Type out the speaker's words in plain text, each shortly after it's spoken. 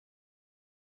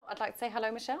I'd like to say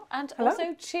hello, Michelle, and Hello.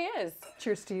 also cheers.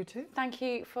 Cheers to you too. Thank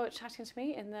you for chatting to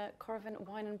me in the Coravin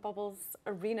Wine and Bubbles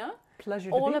arena. Pleasure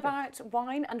to All be here. about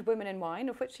wine and women in wine,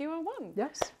 of which you are one.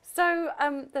 Yes. So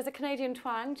there's a Canadian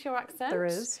twang to your accent. There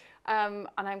is. And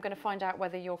I'm going to find out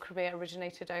whether your career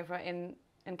originated over in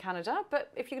Canada. But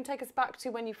if you can take us back to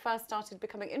when you first started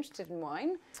becoming interested in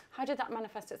wine, how did that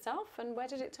manifest itself and where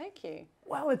did it take you?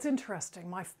 Well, it's interesting.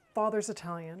 My father's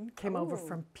Italian, came over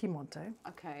from Piemonte.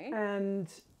 Okay. And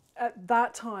at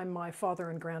that time, my father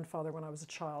and grandfather, when I was a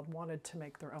child, wanted to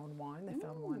make their own wine. They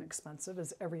found wine expensive,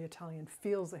 as every Italian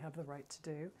feels they have the right to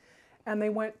do. And they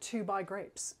went to buy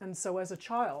grapes. And so as a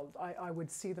child, I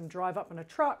would see them drive up in a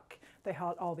truck. They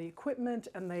had all the equipment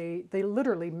and they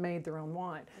literally made their own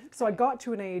wine. Okay. So I got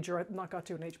to an age, or not got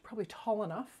to an age, probably tall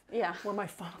enough, where my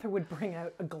father would bring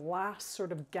out a glass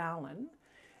sort of gallon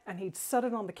and he'd set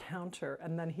it on the counter,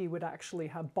 and then he would actually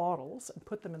have bottles and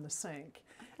put them in the sink.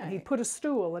 Okay. And he'd put a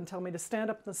stool and tell me to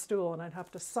stand up in the stool, and I'd have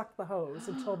to suck the hose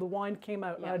until the wine came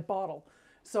out and I'd bottle.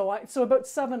 So about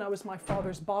 7, I was my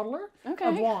father's bottler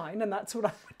of wine, and that's what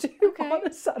I would do on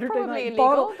a Saturday Probably night. Illegal,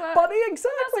 bottle,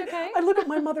 exactly. That's okay. I look at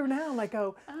my mother now and I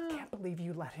go, can't believe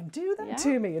you let him do that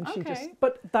to me. And she just,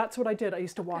 but that's what I did. I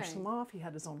used to wash them off. He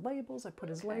had his own labels. I put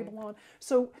his label on.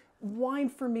 So wine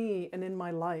for me and in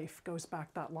my life goes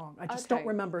back that long. I just don't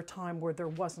remember a time where there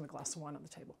wasn't a glass of wine on the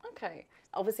table. Okay.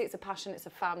 Obviously it's a passion, it's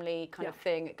a family kind of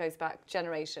thing. It goes back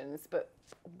generations, but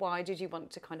why did you want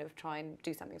to kind of try and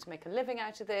do something to make a living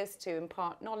out of this, to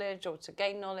impart knowledge or to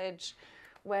gain knowledge?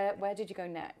 Where did you go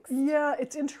next? Yeah,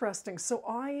 it's interesting. So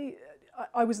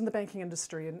I was in the banking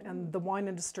industry, and the wine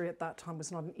industry at that time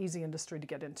was not an easy industry to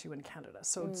get into in Canada.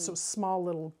 So it's a small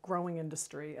little growing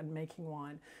industry and making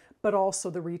wine, but also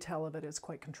the retail of it is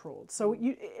quite controlled. So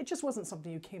it just wasn't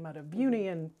something you came out of uni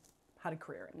and had a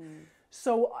career in.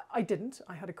 So I didn't.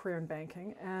 I had a career in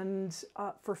banking, and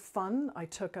for fun, I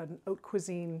took an haute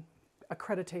cuisine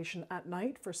accreditation at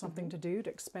night for something to do to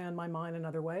expand my mind in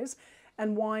other ways.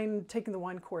 And wine, taking the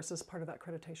wine course as part of that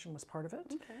accreditation was part of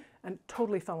it, and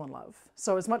totally fell in love.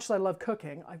 So as much as I love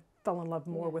cooking, I fell in love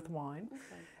more with wine.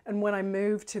 And when I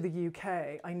moved to the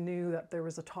UK, I knew that there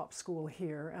was a top school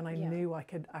here, and I knew I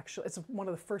could actually, it's one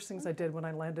of the first things I did when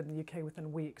I landed in the UK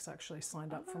within weeks, actually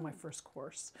signed up for my first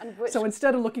course. So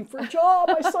instead of looking for a job,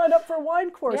 I signed up for a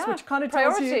wine course, which kind of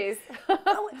tells you,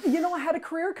 well, you know, I had a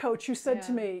career coach who said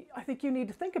to me, I think you need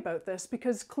to think about this,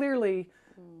 because clearly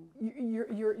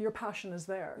your passion is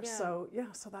there. So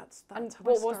so that's and how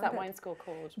what was that wine school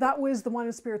called? That was the Wine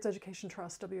and Spirits Education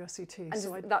Trust, WSET. And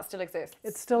so that still exists?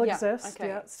 It still exists.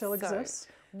 Yeah, it still exists.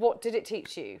 What did it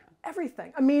teach you?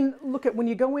 Everything. I mean, look, at when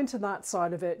you go into that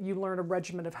side of it, you learn a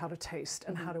regimen of how to taste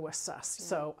and how to assess.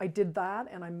 So I did that,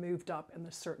 and I moved up in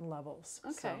the certain levels.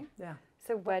 So, yeah.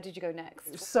 So where did you go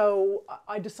next? So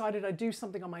I decided I'd do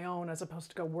something on my own as opposed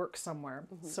to go work somewhere.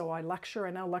 So I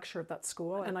now lecture at that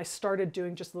school, and I started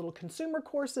doing just little consumer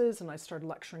courses, and I started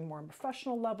lecturing more on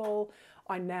professional level.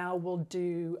 I now will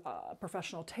do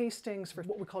professional tastings for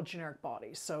what we call generic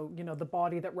bodies. So, you know, the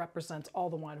body that represents all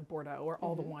the wine of Bordeaux or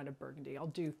all the wine of Burgundy. I'll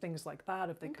do things like that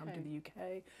if they come to the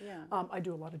UK. I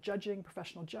do a lot of judging,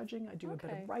 professional judging. I do a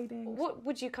bit of writing. What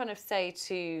would you kind of say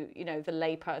to, you know, the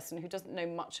lay person who doesn't know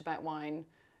much about wine,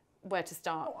 where to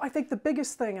start? I think the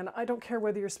biggest thing, and I don't care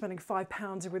whether you're spending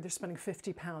 £5 or whether you're spending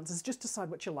 £50, is just decide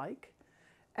what you like.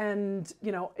 And,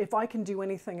 you know, if I can do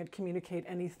anything and communicate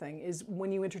anything, is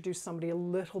when you introduce somebody a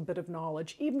little bit of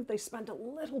knowledge, even if they spend a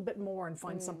little bit more and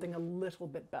find something a little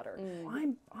bit better.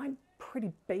 I'm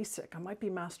pretty basic. I might be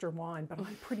master of wine, but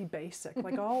I'm pretty basic.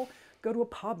 Like, I'll go to a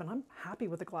pub and I'm happy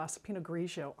with a glass of Pinot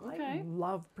Grigio. I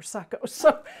love Prosecco.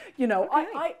 So, you know,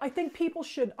 I think people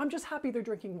should, I'm just happy they're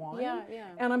drinking wine.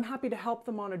 And I'm happy to help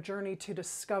them on a journey to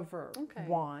discover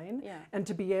wine and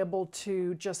to be able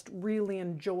to just really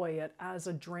enjoy it as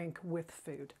a drink with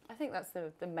food. I think that's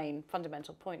the main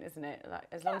fundamental point, isn't it? Like,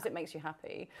 as long as it makes you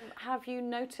happy. Have you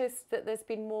noticed that there's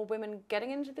been more women getting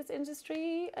into this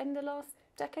industry in the last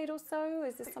decade or so?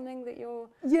 Is this something that you're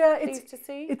pleased to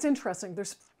see? It's interesting.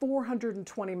 There's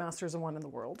 420 masters of wine in the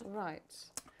world. Right.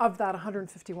 Of that,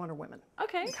 151 are women.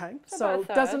 Okay. So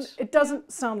it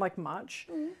doesn't sound like much,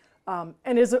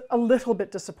 and is a little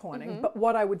bit disappointing. But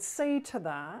what I would say to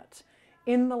that,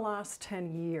 in the last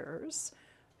 10 years,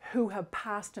 who have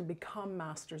passed and become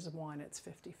masters of wine, it's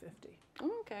 50-50.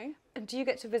 Okay. And do you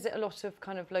get to visit a lot of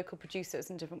kind of local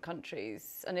producers in different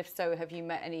countries? And if so, have you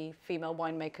met any female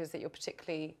winemakers that you're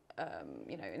particularly,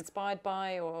 you know, inspired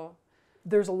by? Or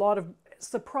there's a lot of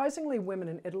surprisingly women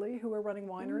in Italy who are running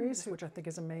wineries, which I think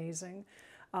is amazing.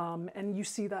 And you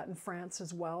see that in France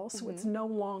as well. So it's no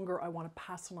longer, I want to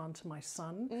pass it on to my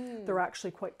son. They're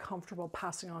actually quite comfortable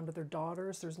passing on to their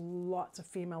daughters. There's lots of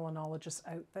female enologists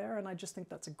out there, and I just think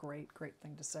that's a great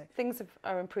thing to say. Things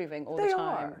are improving all the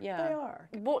time. They are.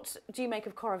 What do you make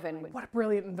of Coravin? What a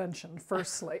brilliant invention,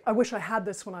 firstly. I wish I had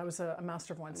this when I was a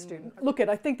Master of Wine student. Look,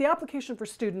 I think the application for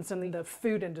students in the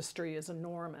food industry is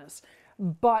enormous.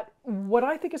 But what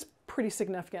I think is pretty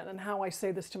significant, and how I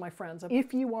say this to my friends,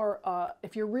 if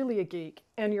you're really a geek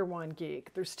and you're wine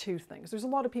geek, there's two things. There's a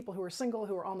lot of people who are single,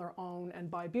 who are on their own and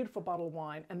buy a beautiful bottle of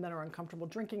wine and then are uncomfortable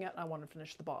drinking it, and I want to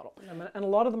finish the bottle. And a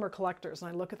lot of them are collectors,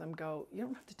 and I look at them and go, you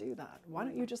don't have to do that. Why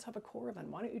don't you just have a Coravin?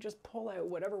 Why don't you just pull out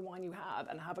whatever wine you have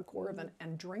and have a Coravin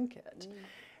and drink it?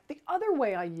 The other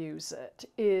way I use it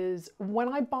is when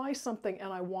I buy something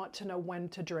and I want to know when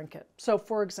to drink it. So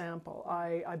for example,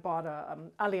 I bought a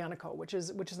Aglianico, which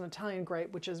is an Italian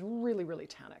grape, which is really, really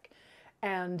tannic.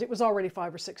 And it was already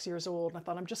 5 or 6 years old. And I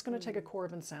thought, I'm just going to take a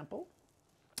Coravin sample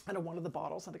out of one of the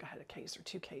bottles. I think I had a case or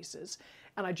 2 cases.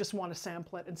 And I just want to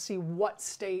sample it and see what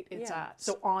state it's at.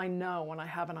 So I know and I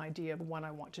have an idea of when I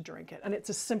want to drink it. And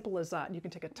it's as simple as that. You can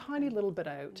take a tiny little bit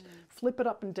out, flip it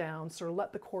up and down, sort of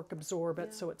let the cork absorb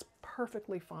it, so it's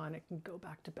perfectly fine. It can go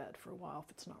back to bed for a while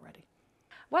if it's not ready.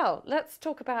 Well, let's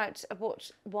talk about what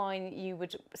wine you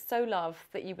would so love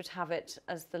that you would have it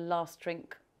as the last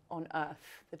drink on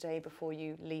earth the day before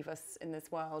you leave us in this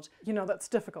world. You know, that's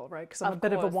difficult, right? Because I'm a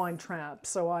bit of a wine tramp,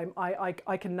 so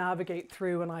I can navigate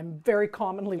through, and I'm very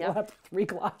commonly will have 3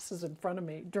 glasses in front of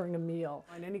me during a meal.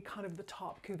 And any kind of the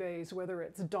top cuvées, whether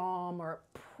it's Dom or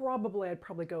I'd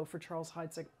probably go for Charles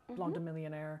Heidsieck Blanc de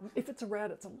Millionaire. If it's a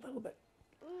red, it's a little bit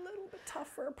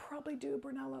tougher. Probably do a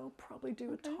Brunello, probably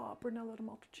do a top Brunello de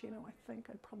Montalcino. I think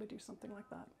I'd probably do something like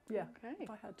that. Yeah, if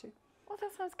I had to. Well,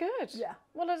 that sounds good. Yeah.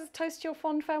 Well, let us toast your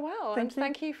fond farewell. Thank you.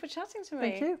 Thank you for chatting to me.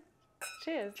 Thank you.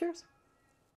 Cheers. Cheers.